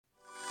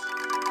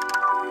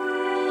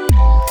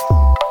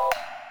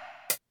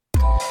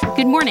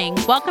Good morning.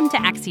 Welcome to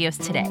Axios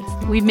Today.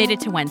 We've made it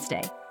to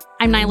Wednesday.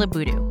 I'm Nyla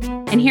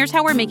Boodoo, and here's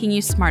how we're making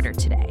you smarter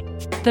today.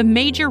 The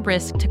major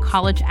risk to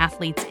college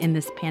athletes in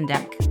this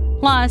pandemic.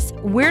 Plus,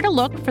 where to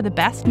look for the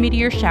best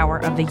meteor shower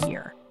of the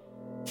year.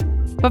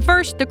 But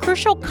first, the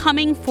crucial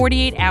coming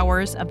 48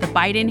 hours of the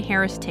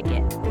Biden-Harris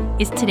ticket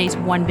is today's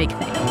one big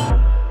thing.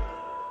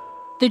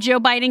 The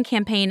Joe Biden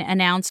campaign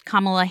announced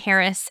Kamala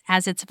Harris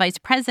as its vice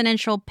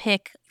presidential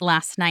pick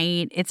last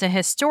night. It's a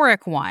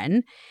historic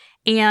one.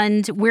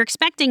 And we're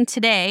expecting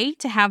today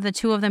to have the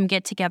two of them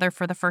get together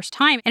for the first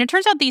time. And it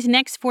turns out these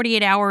next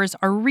 48 hours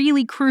are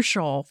really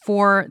crucial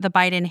for the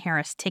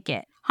Biden-Harris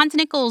ticket. Hans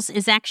Nichols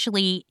is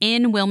actually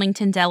in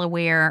Wilmington,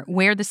 Delaware,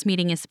 where this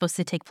meeting is supposed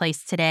to take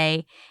place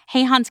today.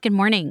 Hey, Hans, good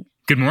morning.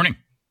 Good morning.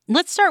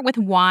 Let's start with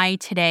why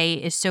today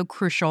is so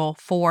crucial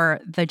for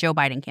the Joe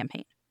Biden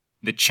campaign.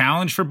 The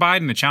challenge for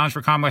Biden, the challenge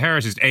for Kamala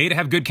Harris is A, to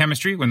have good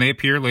chemistry when they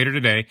appear later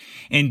today,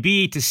 and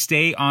B, to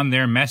stay on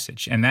their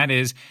message. And that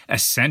is a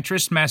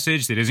centrist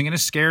message that isn't going to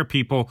scare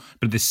people,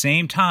 but at the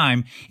same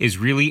time is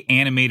really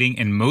animating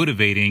and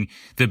motivating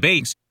the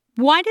base.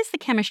 Why does the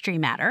chemistry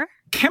matter?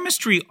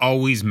 Chemistry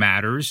always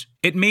matters.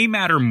 It may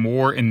matter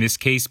more in this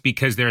case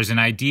because there's an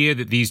idea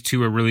that these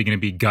two are really going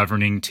to be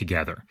governing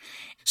together.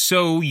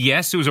 So,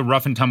 yes, it was a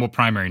rough and tumble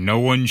primary. No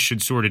one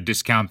should sort of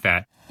discount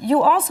that.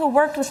 You also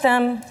worked with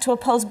them to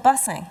oppose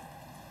busing.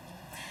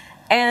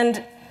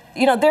 And,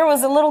 there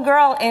was a little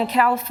girl in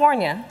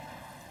California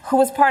who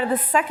was part of the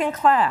second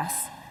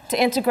class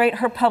to integrate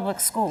her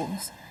public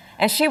schools.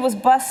 And she was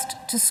bused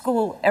to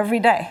school every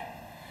day.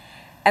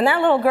 And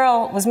that little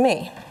girl was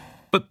me.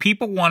 But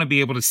people want to be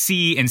able to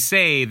see and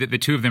say that the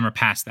two of them are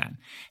past that.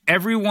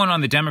 Everyone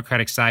on the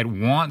Democratic side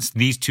wants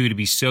these two to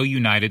be so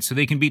united so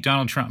they can beat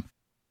Donald Trump.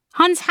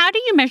 Hans, how do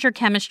you measure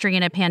chemistry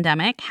in a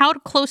pandemic? How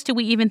close do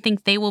we even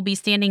think they will be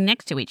standing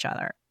next to each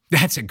other?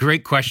 That's a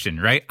great question,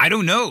 right? I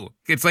don't know.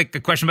 It's like a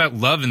question about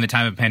love in the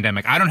time of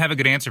pandemic. I don't have a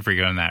good answer for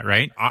you on that,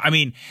 right? I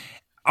mean,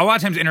 a lot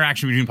of times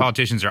interaction between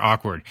politicians are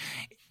awkward.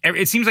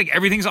 It seems like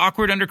everything's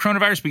awkward under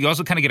coronavirus, but you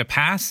also kind of get a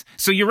pass.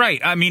 So you're right.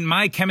 I mean,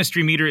 my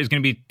chemistry meter is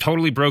going to be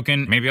totally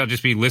broken. Maybe I'll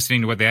just be listening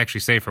to what they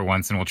actually say for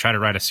once, and we'll try to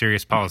write a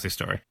serious policy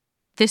story.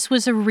 This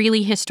was a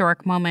really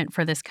historic moment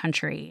for this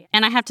country.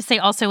 And I have to say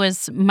also,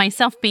 as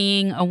myself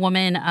being a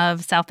woman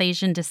of South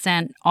Asian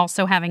descent,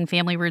 also having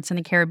family roots in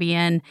the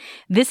Caribbean,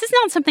 this is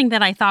not something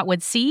that I thought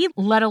would see,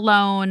 let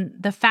alone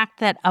the fact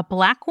that a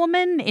Black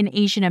woman, an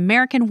Asian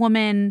American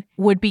woman,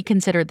 would be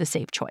considered the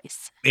safe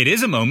choice. It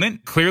is a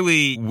moment.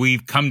 Clearly,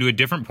 we've come to a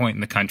different point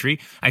in the country.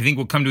 I think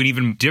we'll come to an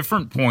even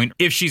different point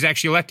if she's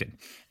actually elected.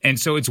 And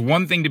so it's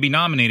one thing to be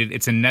nominated.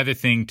 It's another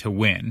thing to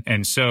win.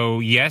 And so,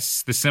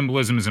 yes, the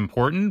symbolism is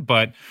important,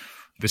 but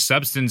the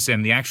substance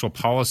and the actual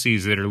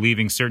policies that are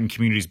leaving certain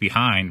communities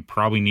behind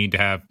probably need to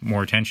have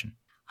more attention.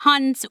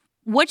 Hans,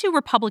 what do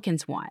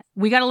Republicans want?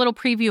 We got a little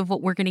preview of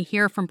what we're going to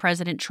hear from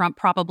President Trump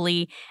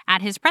probably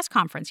at his press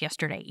conference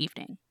yesterday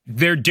evening.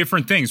 They're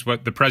different things,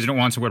 what the president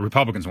wants and what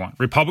Republicans want.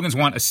 Republicans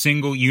want a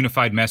single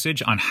unified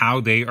message on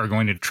how they are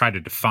going to try to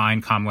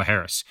define Kamala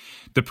Harris.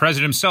 The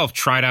president himself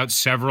tried out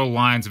several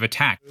lines of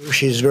attack.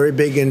 She's very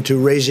big into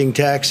raising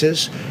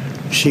taxes.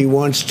 She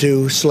wants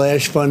to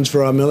slash funds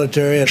for our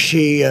military.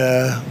 She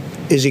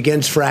is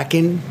against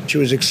fracking. She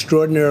was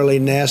extraordinarily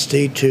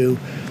nasty to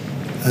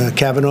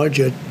Kavanaugh,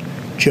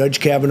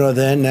 Judge Kavanaugh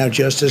then, now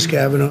Justice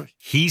Kavanaugh.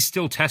 He's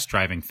still test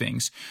driving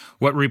things.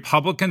 What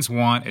Republicans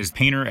want is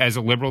paint her as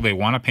a liberal. They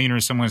want to paint her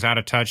as someone who's out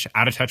of touch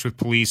with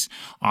police,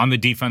 on the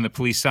defund the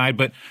police side.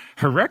 But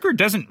her record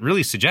doesn't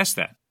really suggest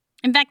that.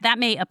 In fact, that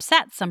may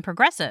upset some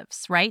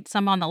progressives, right?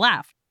 Some on the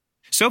left.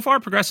 So far,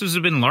 progressives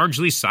have been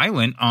largely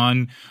silent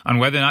on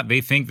whether or not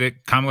they think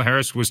that Kamala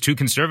Harris was too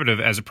conservative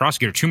as a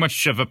prosecutor, too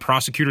much of a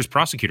prosecutor's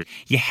prosecutor.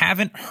 You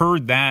haven't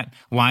heard that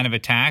line of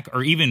attack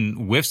or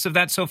even whiffs of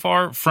that so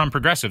far from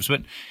progressives,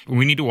 but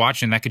we need to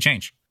watch and that could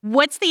change.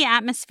 What's the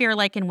atmosphere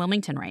like in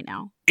Wilmington right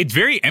now? It's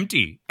very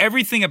empty.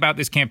 Everything about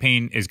this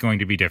campaign is going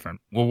to be different.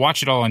 We'll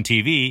watch it all on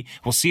TV.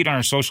 We'll see it on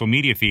our social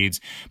media feeds.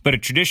 But a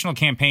traditional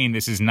campaign,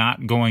 this is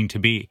not going to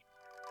be.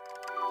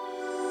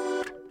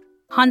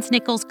 Hans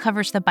Nichols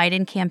covers the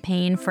Biden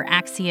campaign for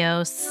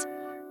Axios.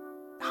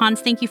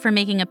 Hans, thank you for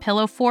making a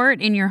pillow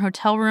fort in your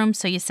hotel room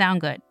so you sound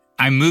good.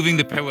 I'm moving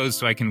the pillows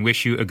so I can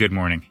wish you a good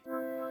morning.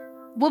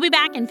 We'll be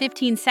back in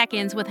 15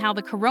 seconds with how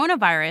the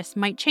coronavirus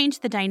might change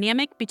the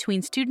dynamic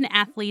between student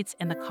athletes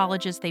and the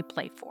colleges they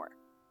play for.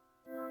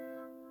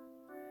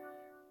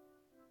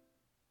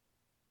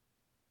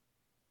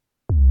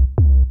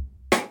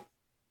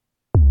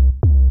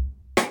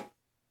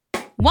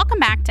 Welcome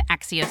back to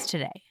Axios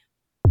Today.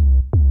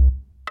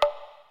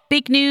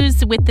 Big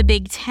news with the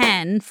Big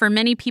Ten. For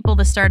many people,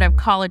 the start of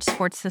college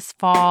sports this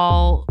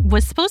fall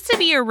was supposed to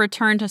be a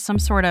return to some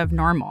sort of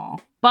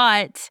normal.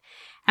 But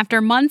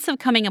after months of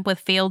coming up with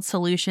failed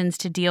solutions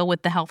to deal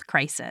with the health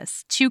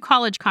crisis, 2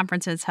 college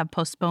conferences have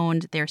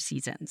postponed their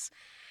seasons.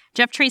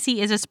 Jeff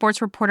Tracy is a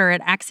sports reporter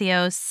at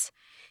Axios.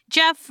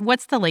 Jeff,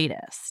 what's the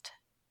latest?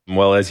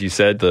 Well, as you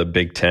said, the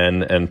Big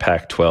Ten and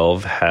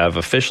Pac-12 have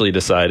officially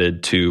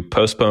decided to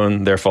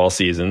postpone their fall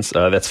seasons.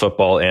 That's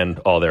football and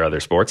all their other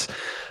sports.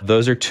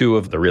 Those are two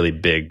of the really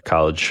big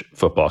college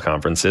football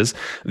conferences,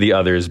 the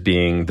others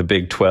being the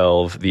Big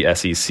 12, the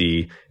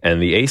SEC,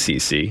 and the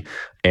ACC.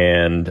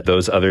 And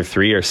those other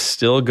three are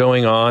still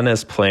going on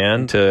as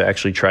planned to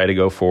actually try to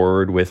go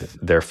forward with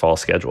their fall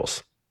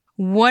schedules.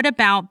 What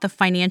about the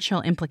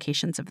financial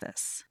implications of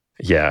this?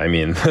 Yeah, I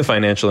mean, the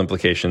financial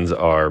implications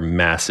are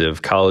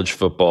massive. College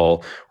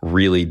football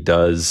really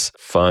does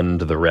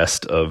fund the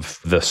rest of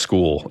the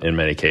school in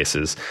many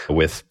cases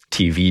with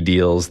TV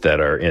deals that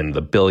are in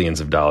the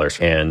billions of dollars.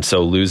 And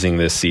so losing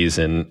this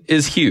season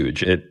is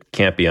huge. It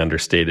can't be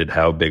understated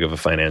how big of a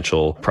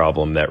financial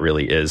problem that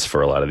really is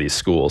for a lot of these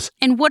schools.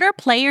 And what are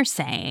players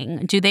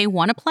saying? Do they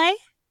want to play?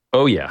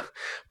 Oh, yeah.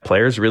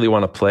 Players really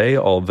want to play,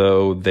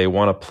 although they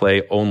want to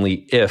play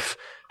only if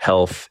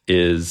health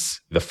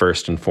is the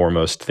first and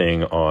foremost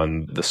thing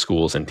on the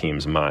schools and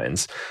teams'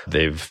 minds.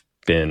 They've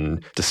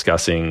been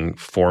discussing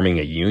forming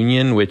a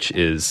union, which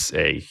is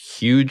a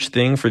huge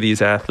thing for these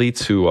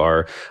athletes who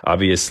are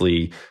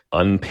obviously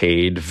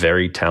unpaid,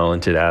 very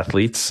talented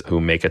athletes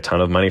who make a ton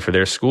of money for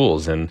their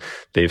schools. And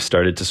they've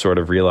started to sort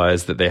of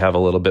realize that they have a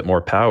little bit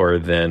more power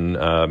than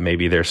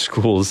maybe their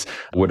schools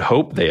would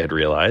hope they had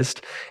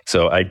realized.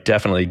 So I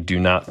definitely do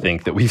not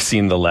think that we've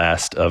seen the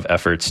last of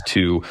efforts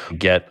to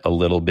get a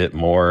little bit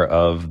more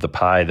of the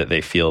pie that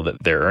they feel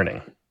that they're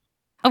earning.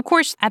 Of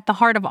course, at the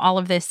heart of all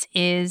of this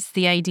is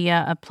the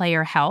idea of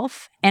player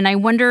health. And I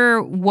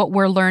wonder what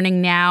we're learning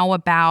now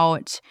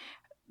about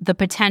the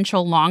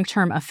potential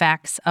long-term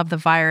effects of the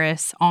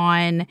virus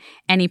on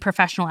any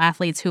professional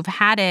athletes who've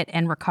had it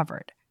and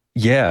recovered.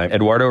 Yeah,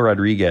 Eduardo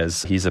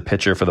Rodriguez, he's a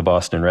pitcher for the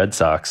Boston Red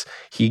Sox.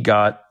 He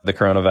got the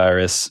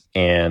coronavirus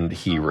and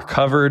he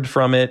recovered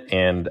from it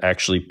and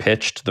actually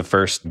pitched the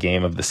first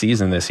game of the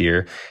season this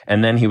year.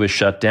 And then he was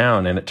shut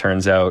down, and it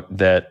turns out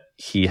that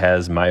he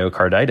has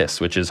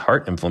myocarditis, which is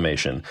heart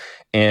inflammation.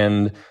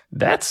 And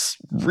that's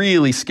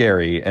really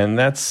scary. And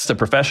that's a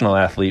professional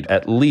athlete.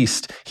 At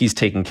least he's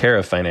taken care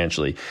of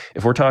financially.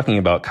 If we're talking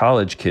about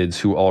college kids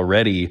who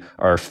already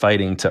are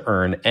fighting to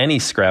earn any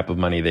scrap of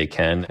money they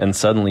can, and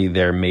suddenly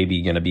they're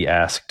maybe going to be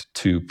asked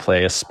to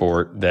play a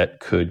sport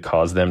that could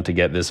cause them to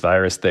get this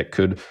virus that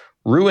could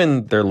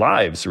ruin their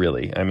lives,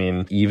 really. I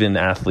mean, even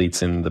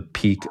athletes in the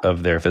peak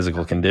of their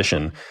physical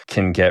condition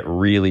can get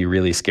really,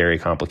 really scary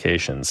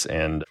complications.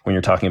 And when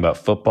you're talking about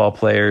football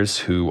players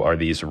who are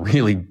these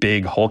really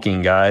big,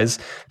 hulking guys,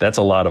 that's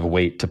a lot of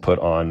weight to put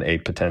on a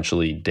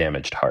potentially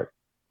damaged heart.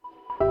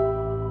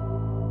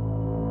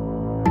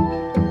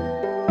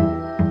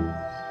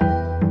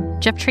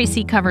 Jeff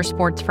Tracy covers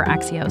sports for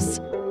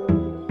Axios.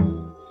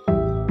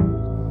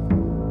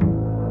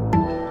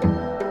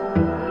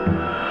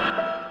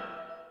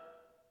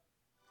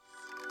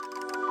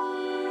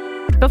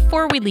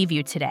 Before we leave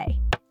you today,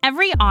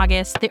 every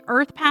August, the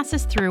Earth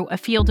passes through a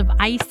field of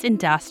ice and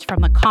dust from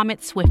the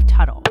comet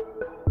Swift-Tuttle.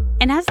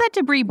 And as that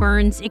debris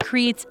burns, it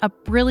creates a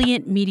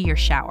brilliant meteor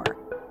shower.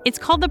 It's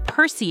called the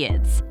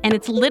Perseids, and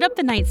it's lit up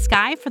the night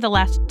sky for the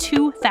last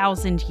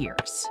 2,000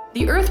 years.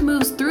 The Earth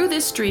moves through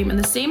this stream in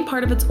the same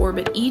part of its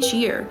orbit each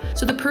year,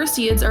 so the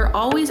Perseids are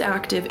always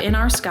active in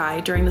our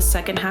sky during the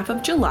second half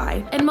of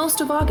July and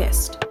most of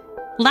August.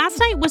 Last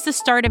night was the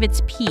start of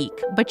its peak,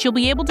 but you'll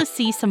be able to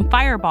see some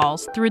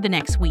fireballs through the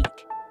next week.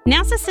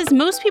 NASA says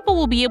most people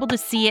will be able to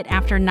see it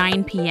after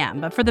 9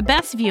 p.m., but for the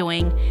best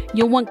viewing,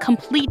 you'll want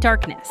complete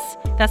darkness.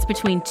 That's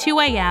between 2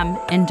 a.m.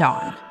 and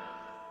dawn.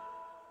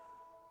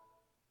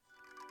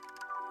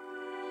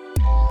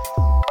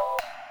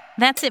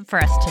 That's it for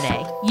us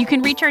today. You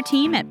can reach our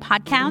team at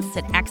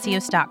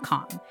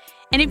podcasts@axios.com.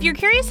 And if you're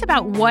curious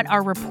about what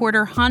our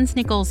reporter Hans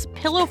Nichols'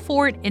 pillow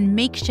fort and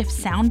makeshift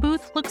sound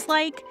booth looks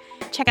like,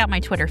 check out my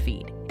Twitter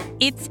feed.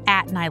 It's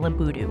 @Naila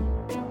Boodoo.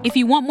 If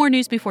you want more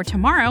news before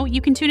tomorrow, you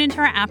can tune into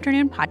our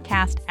afternoon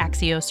podcast,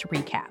 Axios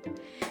Recap.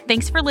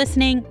 Thanks for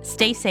listening,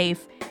 stay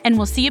safe, and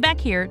we'll see you back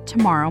here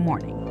tomorrow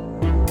morning.